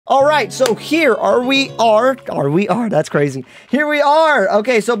All right, so here that's crazy. Here we are.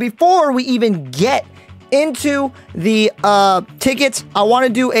 Okay, so before we even get into the tickets, I want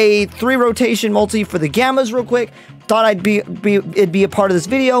to do a 3 rotation multi for the Gammas real quick. Thought it'd be a part of this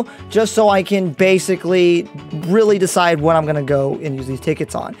video just so I can basically really decide what I'm gonna go and use these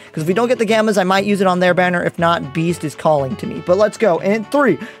tickets on. Because if we don't get the Gammas, I might use it on their banner. If not, Beast is calling to me. But let's go. In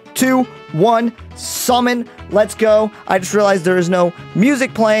 3, 2, 1, summon. Let's go. I just realized there is no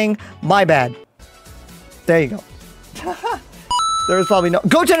music playing. My bad. There you go. There was probably no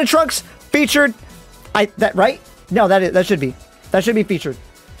Goten and Trunks featured. Right? No, that should be featured.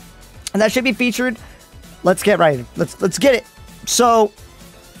 And that should be featured. Let's get right. Let's get it. So,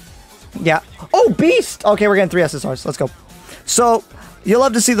 yeah. Oh, Beast. Okay, we're getting 3 SSRs. Let's go. So, you'll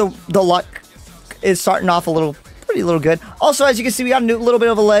love to see the luck is starting off pretty good. Also, as you can see, we got a little bit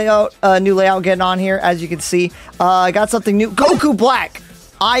of a new layout getting on here. As you can see, I got something new. Goku Black.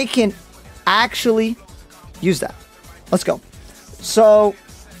 I can actually use that. Let's go. So,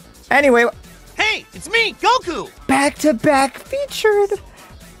 anyway. Hey, it's me, Goku. Back-to-back featured.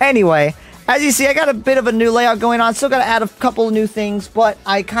 Anyway. As you see, I got a bit of a new layout going on. Still got to add a couple of new things, but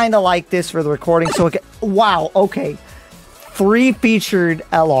I kind of like this for the recording. So, wow, okay. 3 featured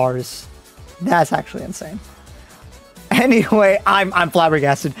LRs. That's actually insane. Anyway, I'm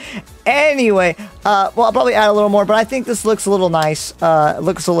flabbergasted. Anyway, well, I'll probably add a little more, but I think this looks a little nice. It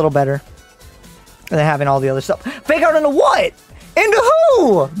looks a little better than having all the other stuff. Fake out into what? Into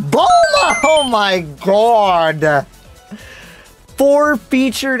who? Bulma! Oh my god. 4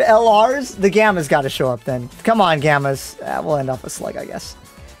 featured LRs? The Gammas got to show up then. Come on, Gammas. We'll end off a slug, I guess.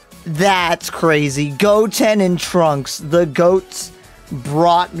 That's crazy. Goten and Trunks. The GOATs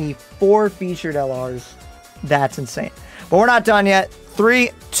brought me 4 featured LRs. That's insane. But we're not done yet. 3,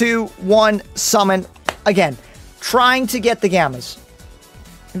 2, 1, summon. Again, trying to get the Gammas.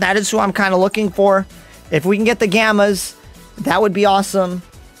 That is who I'm kind of looking for. If we can get the Gammas, that would be awesome.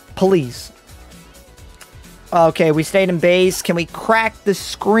 Please. Okay, we stayed in base. Can we crack the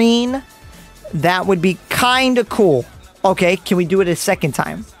screen? That would be kind of cool. Okay, can we do it a second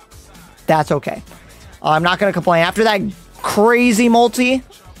time? That's okay. I'm not going to complain. After that crazy multi,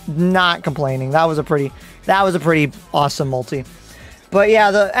 not complaining. That was a pretty awesome multi. But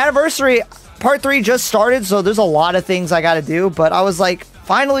yeah, the anniversary part 3 just started, so there's a lot of things I got to do. But I was like,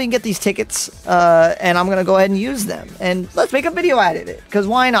 finally get these tickets, and I'm going to go ahead and use them. And let's make a video out of it, because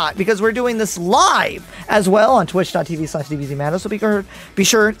why not? Because we're doing this live as well on twitch.tv/dbzmando, so be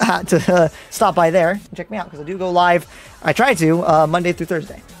sure to stop by there and check me out, because I do go live. I try to, Monday through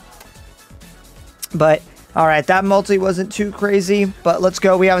Thursday. But, alright, that multi wasn't too crazy, but let's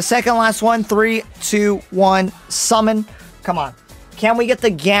go. We have a second last one. 3, 2, 1, summon. Come on. Can we get the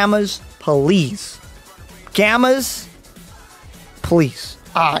Gammas, please? Gammas, please.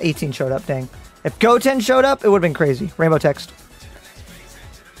 18 showed up, dang. If Goten showed up, it would have been crazy. Rainbow text.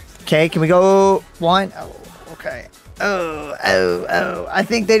 Okay, can we go 1? Oh, okay. Oh. I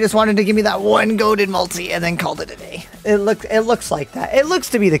think they just wanted to give me that one goated multi and then called it a day. It looks like that. It looks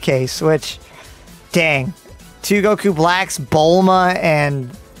to be the case, which, dang. 2 Goku Blacks, Bulma,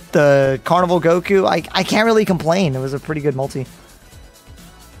 and the Carnival Goku. I can't really complain. It was a pretty good multi.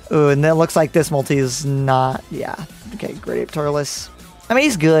 Ooh, and then it looks like this multi is not, yeah. Okay, Great Ape Turles. I mean,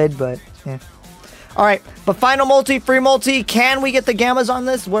 he's good, but, yeah. Alright, but final multi, free multi. Can we get the Gammas on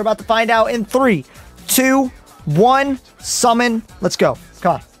this? We're about to find out in 3, 2, 1, summon. Let's go.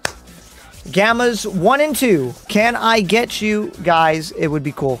 Come on. Gammas 1 and 2. Can I get you guys? It would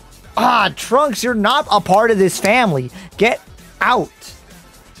be cool. Trunks, you're not a part of this family. Get out.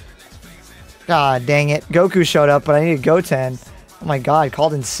 God dang it. Goku showed up, but I need a Goten. Oh my god,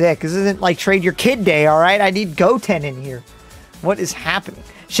 called in sick. This isn't like trade your kid day, alright? I need Goten in here. What is happening?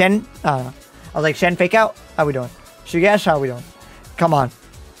 Shen? I was like, Shen, fake out? How we doing? Shugesh, how we doing? Come on.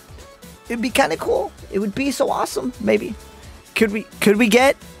 It'd be kind of cool. It would be so awesome. Maybe. Could we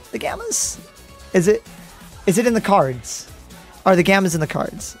get the Gammas? Is it in the cards? Are the Gammas in the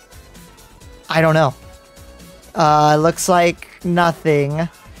cards? I don't know. Looks like nothing.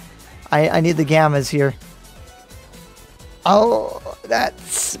 I need the Gammas here. Oh,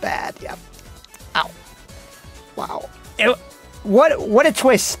 that's bad. Yep. Ow. Wow. What a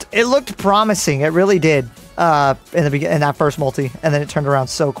twist. It looked promising. It really did. In that first multi, and then it turned around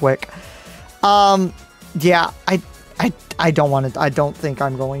so quick. Yeah, I don't want to. I don't think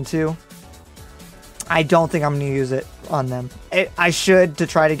I'm going to. I don't think I'm going to use it on them. I should to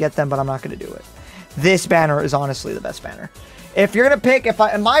try to get them, but I'm not going to do it. This banner is honestly the best banner. If you're going to pick,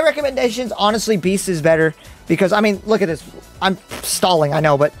 my recommendations, honestly, Beast is better. Because, I mean, look at this. I'm stalling, I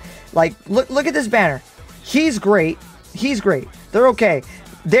know, but, like, look at this banner. He's great. He's great. They're okay.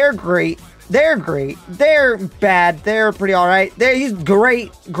 They're great. They're great. They're bad. They're pretty all right. He's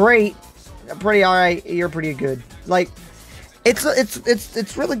great. Great. Pretty all right. You're pretty good. Like, it's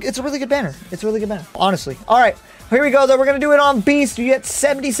a really good banner. It's a really good banner. Honestly. All right. Here we go, though. We're going to do it on Beast. You get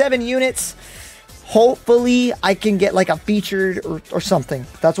 77 units. Hopefully, I can get, like, a featured or something.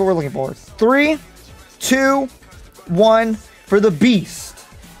 That's what we're looking for. 3, 2, 1 for the Beast.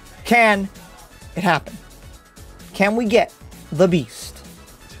 Can it happen? Can we get the Beast?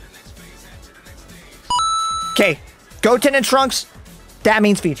 Okay. Goten and Trunks. That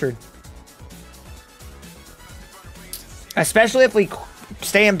means featured. Especially if we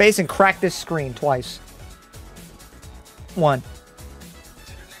stay in base and crack this screen twice. 1.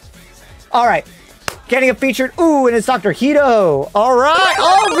 Alright. Getting a featured. Ooh, and it's Dr. Hito. Alright.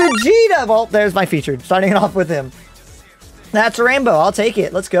 Oh, Vegeta. Well, there's my featured. Starting it off with him. That's a rainbow. I'll take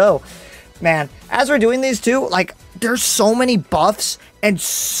it. Let's go. Man, as we're doing these two, like, there's so many buffs and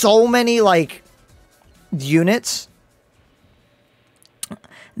so many, like, units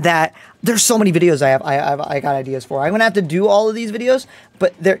that there's so many videos I got ideas for. I'm gonna have to do all of these videos,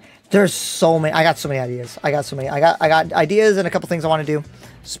 but there's so many. I got so many ideas. I got ideas and a couple things I want to do.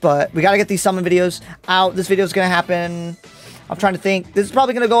 But we got to get these summon videos out. This video is gonna happen. I'm trying to think. This is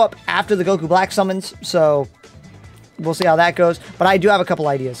probably gonna go up after the Goku Black summons, so we'll see how that goes. But I do have a couple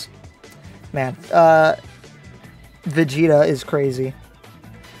ideas. Man, Vegeta is crazy.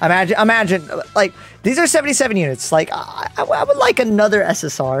 Imagine, like, these are 77 units. Like, I would like another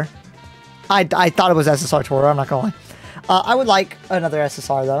SSR. I thought it was SSR Toro, I'm not gonna lie. I would like another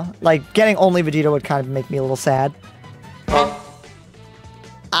SSR, though. Like, getting only Vegeta would kind of make me a little sad.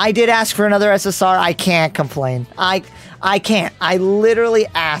 I did ask for another SSR. I can't complain. I can't. I literally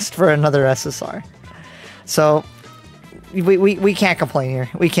asked for another SSR. So, we can't complain here.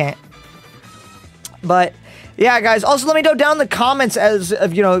 We can't. But, yeah, guys. Also, let me know down in the comments as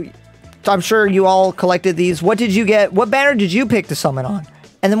of, you know, I'm sure you all collected these. What did you get? What banner did you pick to summon on?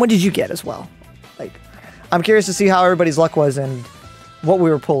 And then what did you get as well? Like, I'm curious to see how everybody's luck was and what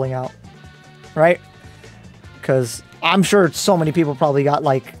we were pulling out. Right? Because I'm sure so many people probably got,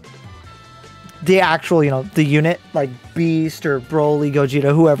 like, the actual, you know, the unit. Like, Beast or Broly,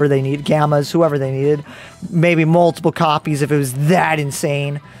 Gogeta, whoever they need. Gammas, whoever they needed. Maybe multiple copies if it was that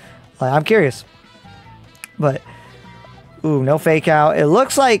insane. Like, I'm curious. But, ooh, no fake out. It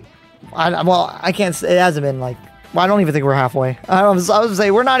looks like, well, I can't, it hasn't been like, well, I don't even think we're halfway. I was gonna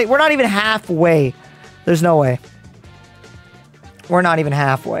say, we're not even halfway. There's no way. We're not even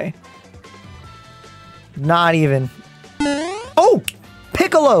halfway. Not even. Oh,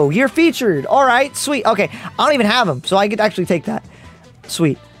 Piccolo, you're featured. All right, sweet. Okay, I don't even have him, so I could actually take that.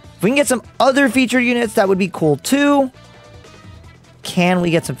 Sweet. If we can get some other featured units, that would be cool too. Can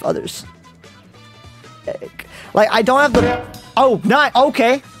we get some others? Like, I don't have the... Oh, not...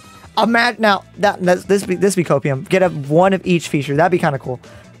 Okay. Now, this be copium. Get one of each feature. That'd be kind of cool.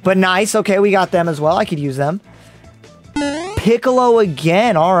 But nice. Okay, we got them as well. I could use them. Piccolo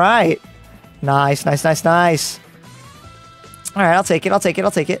again. All right. Nice, nice, nice, nice. All right, I'll take it. I'll take it.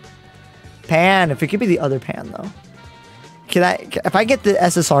 I'll take it. Pan. If it could be the other Pan, though. If I get the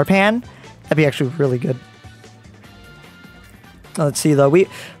SSR Pan, that'd be actually really good. Let's see, though.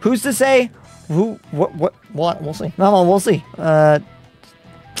 Who's to say... What? We'll see. No, we'll see. We'll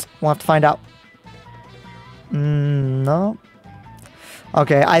have to find out. No.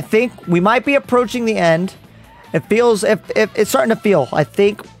 Okay, I think we might be approaching the end. It feels, if it's starting to feel. I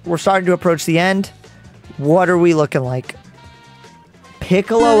think we're starting to approach the end. What are we looking like?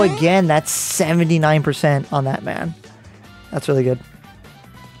 Piccolo again. That's 79% on that, man. That's really good.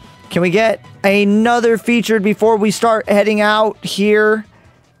 Can we get another featured before we start heading out here?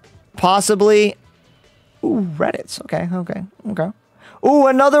 Possibly. Ooh, Reddits. Okay, okay, okay. Ooh,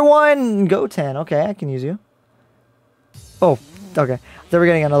 another one. Goten. Okay, I can use you. Oh, okay. Then we're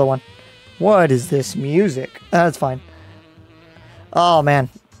getting another one. What is this music? That's fine. Oh, man.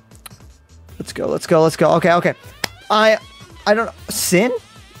 Let's go, let's go, let's go. Okay, okay. I don't know. Sin?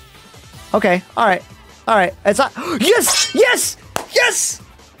 Okay, alright. Alright. It's not. Yes! Yes! Yes!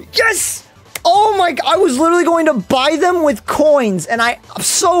 Yes! Oh my god, I was literally going to buy them with coins, and I'm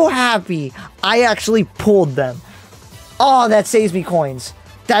so happy I actually pulled them. Oh, that saves me coins.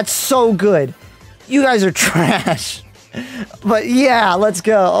 That's so good. You guys are trash. But yeah, let's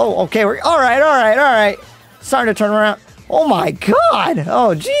go. Oh, okay, we're alright, alright, alright. Starting to turn around. Oh my god.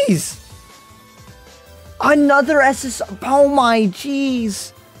 Oh, jeez. Another SS. Oh my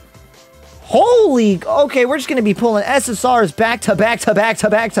jeez. Holy. Okay, we're just gonna be pulling SSRs back to back to back to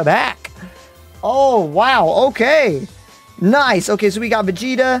back to back. Oh, wow. Okay. Nice. Okay, so we got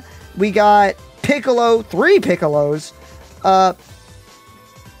Vegeta. We got Piccolo. 3 Piccolos.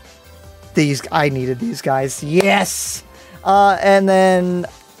 I needed these guys. Yes. And then,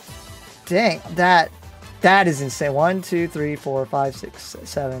 dang, that is insane. 1, 2, 3, 4, 5, 6,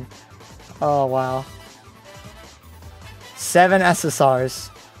 7. Oh wow. 7 SSRs.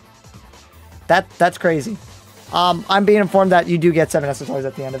 That's crazy. I'm being informed that you do get 7 SSRs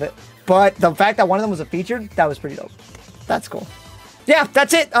at the end of it. But the fact that one of them was a featured, that was pretty dope. That's cool. Yeah,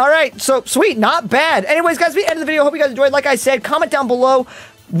 that's it. All right. So, sweet. Not bad. Anyways, guys, we ended the video. Hope you guys enjoyed. Like I said, comment down below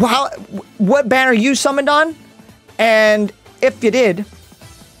what banner you summoned on. And if you did,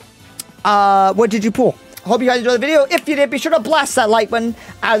 what did you pull? Hope you guys enjoyed the video. If you did, be sure to blast that like button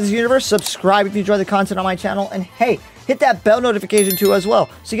out of the universe. Subscribe if you enjoy the content on my channel. And hey, hit that bell notification too as well,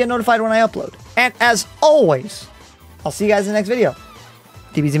 so you get notified when I upload. And as always, I'll see you guys in the next video.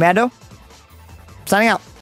 DBZ Mando, signing out.